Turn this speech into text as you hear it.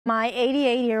My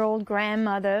 88-year-old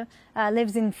grandmother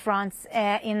lives in France,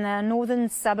 in a northern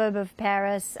suburb of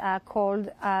Paris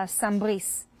called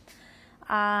Saint-Brice.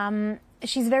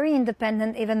 She's very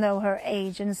independent even though her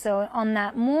age, and so on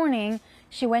that morning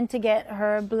she went to get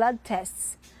her blood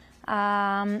tests.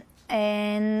 And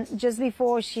just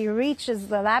before she reaches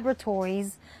the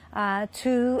laboratories,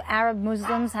 two Arab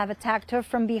Muslims have attacked her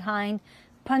from behind,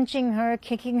 punching her,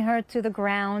 kicking her to the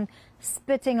ground,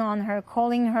 spitting on her,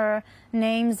 calling her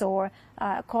names or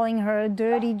calling her a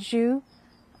dirty Jew,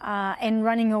 and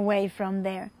running away from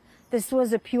there. This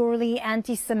was a purely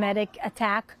anti-Semitic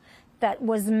attack that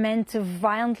was meant to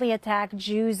violently attack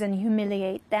Jews and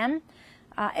humiliate them.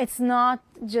 It's not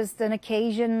just an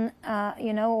occasion,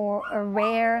 or a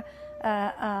rare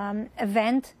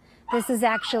event. This is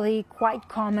actually quite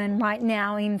common right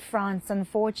now in France,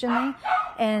 unfortunately.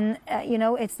 And,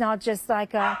 it's not just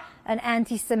like an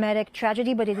anti-Semitic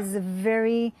tragedy, but it is a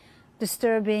very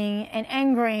disturbing and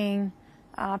angering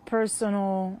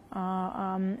personal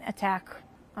attack.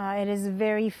 It is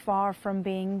very far from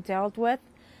being dealt with.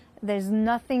 There's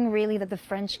nothing really that the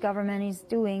French government is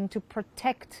doing to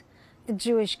protect the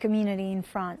Jewish community in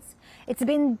France. It's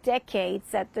been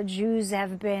decades that the Jews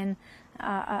have been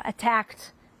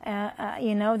attacked.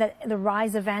 That the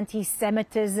rise of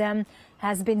anti-Semitism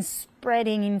has been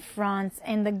spreading in France,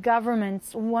 and the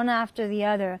governments, one after the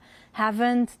other,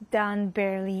 haven't done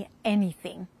barely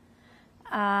anything.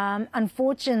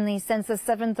 Unfortunately, since the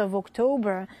 7th of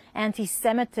October,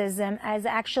 anti-Semitism has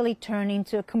actually turned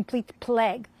into a complete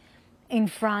plague in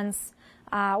France,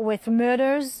 with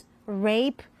murders,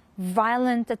 rape,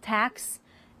 violent attacks.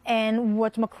 And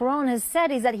what Macron has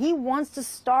said is that he wants to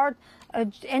start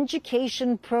an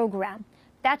education program.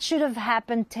 That should have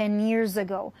happened 10 years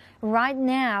ago. Right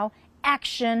now,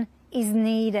 action is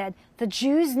needed. The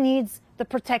Jews need the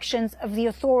protections of the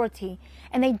authority,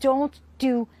 and they don't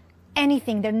do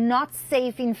anything. They're not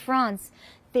safe in France.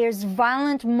 There's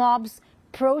violent mobs,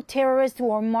 pro-terrorists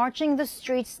who are marching the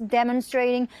streets,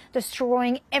 demonstrating,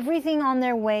 destroying everything on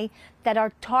their way, that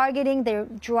are targeting, they're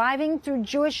driving through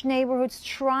Jewish neighborhoods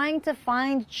trying to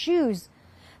find Jews.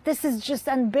 This is just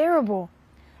unbearable.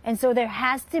 And so there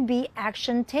has to be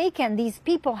action taken. These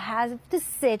people have to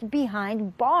sit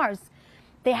behind bars.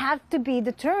 They have to be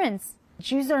deterrents.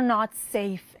 Jews are not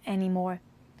safe anymore.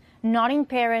 Not in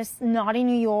Paris, not in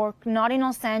New York, not in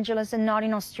Los Angeles, and not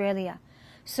in Australia.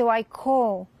 So I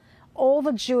call all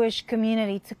the Jewish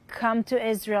community to come to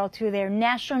Israel, to their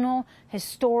national,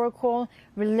 historical,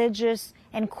 religious,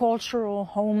 and cultural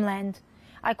homeland.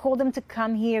 I call them to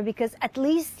come here because at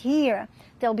least here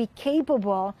they'll be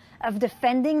capable of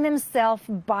defending themselves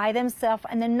by themselves,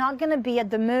 and they're not going to be at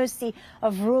the mercy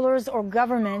of rulers or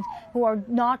government who are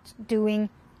not doing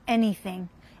anything.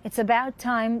 It's about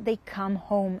time they come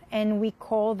home, and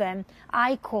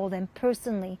I call them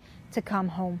personally to come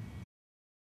home.